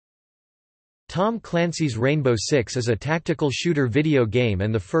Tom Clancy's Rainbow Six is a tactical shooter video game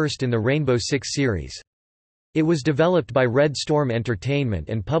and the first in the Rainbow Six series. It was developed by Red Storm Entertainment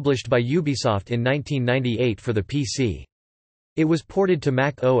and published by Ubisoft in 1998 for the PC. It was ported to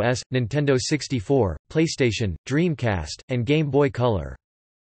Mac OS, Nintendo 64, PlayStation, Dreamcast, and Game Boy Color.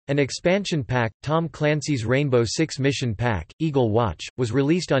 An expansion pack, Tom Clancy's Rainbow Six Mission Pack, Eagle Watch, was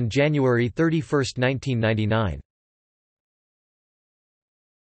released on January 31, 1999.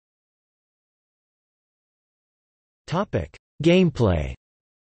 Gameplay.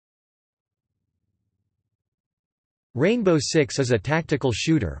 Rainbow Six is a tactical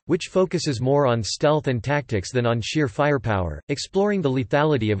shooter, which focuses more on stealth and tactics than on sheer firepower, exploring the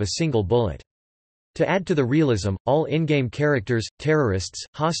lethality of a single bullet. To add to the realism, all in-game characters, terrorists,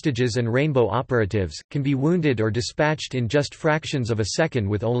 hostages and Rainbow operatives, can be wounded or dispatched in just fractions of a second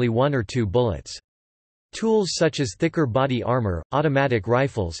with only 1 or 2 bullets. Tools such as thicker body armor, automatic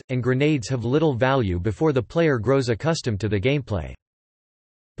rifles, and grenades have little value before the player grows accustomed to the gameplay.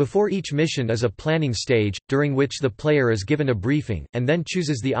 Before each mission is a planning stage, during which the player is given a briefing, and then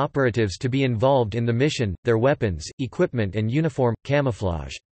chooses the operatives to be involved in the mission, their weapons, equipment and uniform,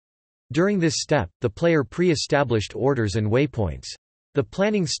 camouflage. During this step, the player pre-established orders and waypoints. The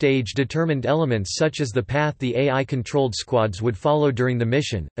planning stage determined elements such as the path the AI-controlled squads would follow during the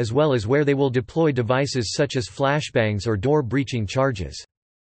mission, as well as where they will deploy devices such as flashbangs or door-breaching charges.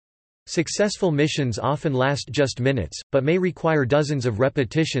 Successful missions often last just minutes, but may require dozens of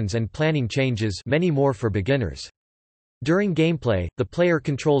repetitions and planning changes, many more for beginners. During gameplay, the player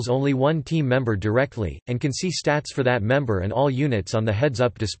controls only one team member directly, and can see stats for that member and all units on the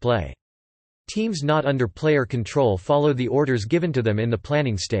heads-up display. Teams not under player control follow the orders given to them in the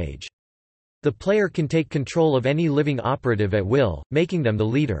planning stage. The player can take control of any living operative at will, making them the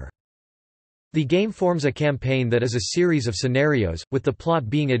leader. The game forms a campaign that is a series of scenarios, with the plot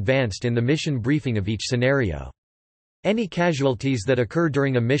being advanced in the mission briefing of each scenario. Any casualties that occur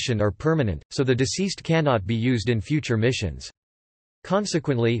during a mission are permanent, so the deceased cannot be used in future missions.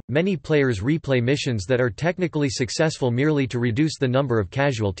 Consequently, many players replay missions that are technically successful merely to reduce the number of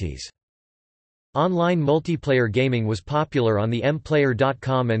casualties. Online multiplayer gaming was popular on the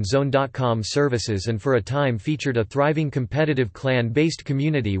mplayer.com and zone.com services and for a time featured a thriving competitive clan-based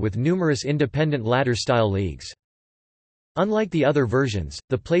community with numerous independent ladder-style leagues. Unlike the other versions,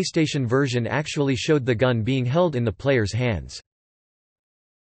 the PlayStation version actually showed the gun being held in the player's hands.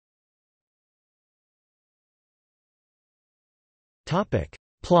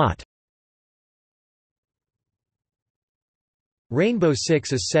 Plot. Rainbow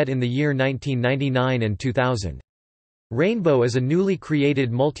Six is set in the year 1999 and 2000. Rainbow is a newly created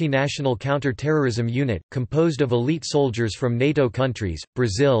multinational counter-terrorism unit, composed of elite soldiers from NATO countries,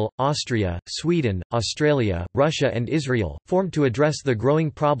 Brazil, Austria, Sweden, Australia, Russia and Israel, formed to address the growing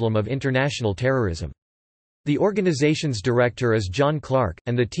problem of international terrorism. The organization's director is John Clark,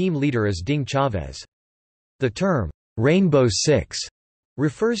 and the team leader is Ding Chavez. The term, Rainbow Six,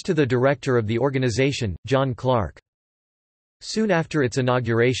 refers to the director of the organization, John Clark. Soon after its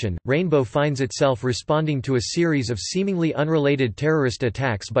inauguration, Rainbow finds itself responding to a series of seemingly unrelated terrorist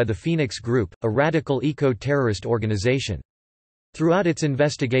attacks by the Phoenix Group, a radical eco-terrorist organization. Throughout its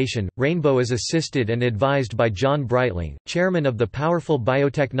investigation, Rainbow is assisted and advised by John Breitling, chairman of the powerful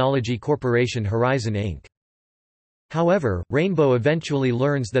biotechnology corporation Horizon Inc. However, Rainbow eventually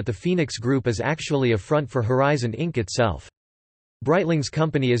learns that the Phoenix Group is actually a front for Horizon Inc. itself. Breitling's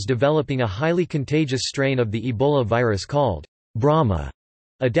company is developing a highly contagious strain of the Ebola virus called Brahma,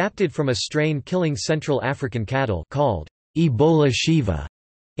 adapted from a strain killing Central African cattle called Ebola Shiva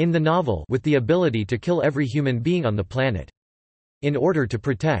in the novel, with the ability to kill every human being on the planet. In order to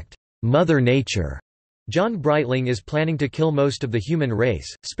protect Mother Nature, John Breitling is planning to kill most of the human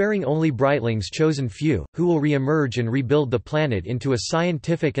race, sparing only Breitling's chosen few, who will re-emerge and rebuild the planet into a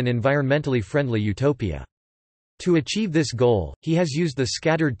scientific and environmentally friendly utopia. To achieve this goal, he has used the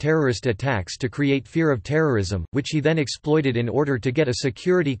scattered terrorist attacks to create fear of terrorism, which he then exploited in order to get a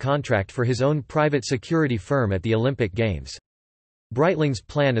security contract for his own private security firm at the Olympic Games. Breitling's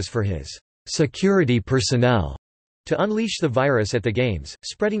plan is for his security personnel to unleash the virus at the Games,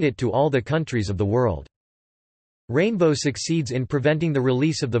 spreading it to all the countries of the world. Rainbow succeeds in preventing the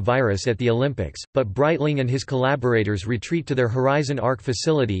release of the virus at the Olympics, but Breitling and his collaborators retreat to their Horizon Arc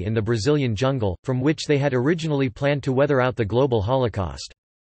facility in the Brazilian jungle, from which they had originally planned to weather out the global Holocaust.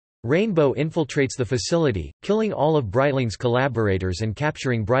 Rainbow infiltrates the facility, killing all of Breitling's collaborators and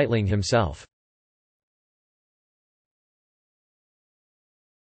capturing Breitling himself.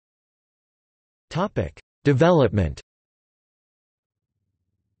 Development.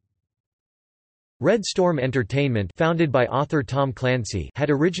 Red Storm Entertainment, founded by author Tom Clancy, had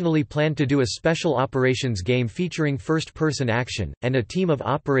originally planned to do a special operations game featuring first-person action, and a team of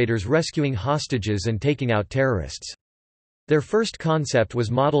operators rescuing hostages and taking out terrorists. Their first concept was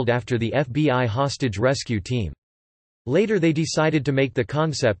modeled after the FBI hostage rescue team. Later they decided to make the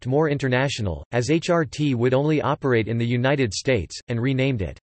concept more international, as HRT would only operate in the United States, and renamed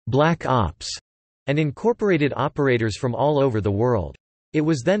it Black Ops, and incorporated operators from all over the world. It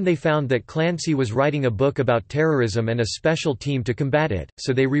was then they found that Clancy was writing a book about terrorism and a special team to combat it,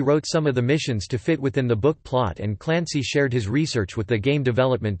 so they rewrote some of the missions to fit within the book plot, and Clancy shared his research with the game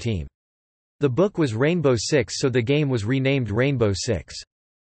development team. The book was Rainbow Six, so the game was renamed Rainbow Six.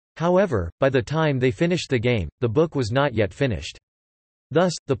 However, by the time they finished the game, the book was not yet finished.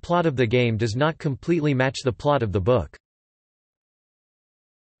 Thus, the plot of the game does not completely match the plot of the book.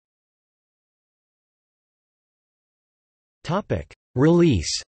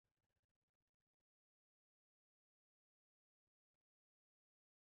 Release.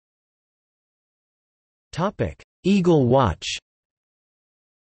 Eagle Watch.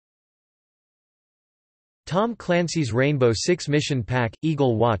 Tom Clancy's Rainbow Six Mission Pack,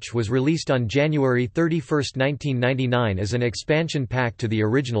 Eagle Watch was released on January 31, 1999 as an expansion pack to the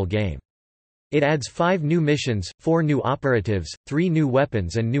original game. It adds 5 new missions, 4 new operatives, 3 new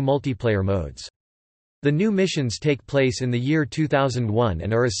weapons and new multiplayer modes. The new missions take place in the year 2001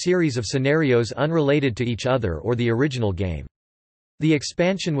 and are a series of scenarios unrelated to each other or the original game. The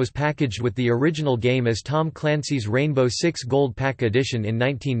expansion was packaged with the original game as Tom Clancy's Rainbow Six Gold Pack Edition in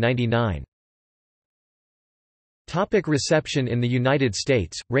 1999. Reception in the United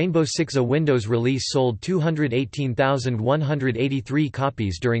States, Rainbow Six a Windows release sold 218,183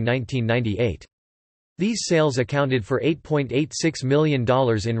 copies during 1998. These sales accounted for $8.86 million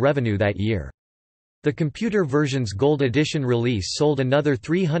in revenue that year. The computer version's Gold Edition release sold another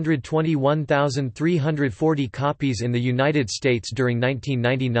 321,340 copies in the United States during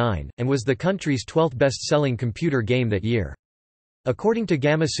 1999, and was the country's 12th best-selling computer game that year. According to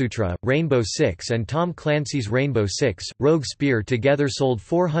Gamasutra, Rainbow Six and Tom Clancy's Rainbow Six: Rogue Spear together sold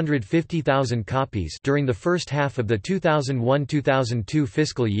 450,000 copies during the first half of the 2001-2002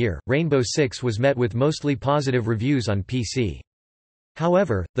 fiscal year. Rainbow Six was met with mostly positive reviews on PC.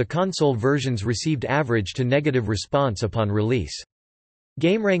 However, the console versions received average to negative response upon release.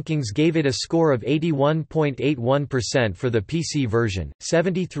 GameRankings gave it a score of 81.81% for the PC version,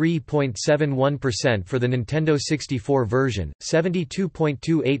 73.71% for the Nintendo 64 version,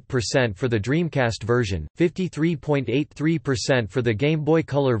 72.28% for the Dreamcast version, 53.83% for the Game Boy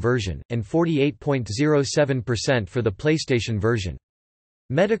Color version, and 48.07% for the PlayStation version.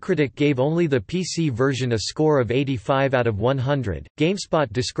 Metacritic gave only the PC version a score of 85 out of 100. GameSpot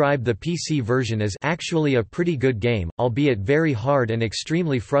described the PC version as actually a pretty good game, albeit very hard and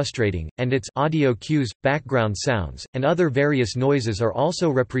extremely frustrating, and its audio cues, background sounds, and other various noises are also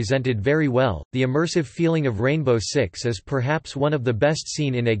represented very well. The immersive feeling of Rainbow Six is perhaps one of the best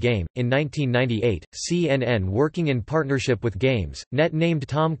seen in a game. In 1998, CNN, working in partnership with Games.net, named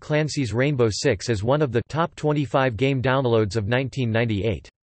Tom Clancy's Rainbow Six as one of the top 25 game downloads of 1998.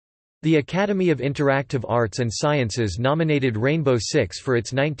 The Academy of Interactive Arts and Sciences nominated Rainbow Six for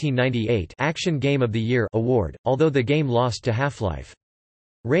its 1998 Action Game of the Year award, although the game lost to Half-Life.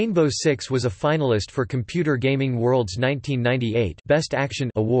 Rainbow Six was a finalist for Computer Gaming World's 1998 Best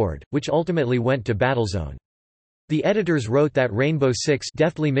Action award, which ultimately went to Battlezone. The editors wrote that Rainbow Six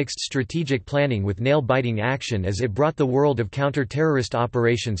deftly mixed strategic planning with nail-biting action as it brought the world of counter-terrorist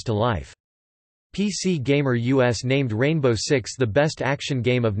operations to life. PC Gamer US named Rainbow Six the best action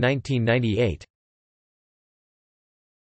game of 1998.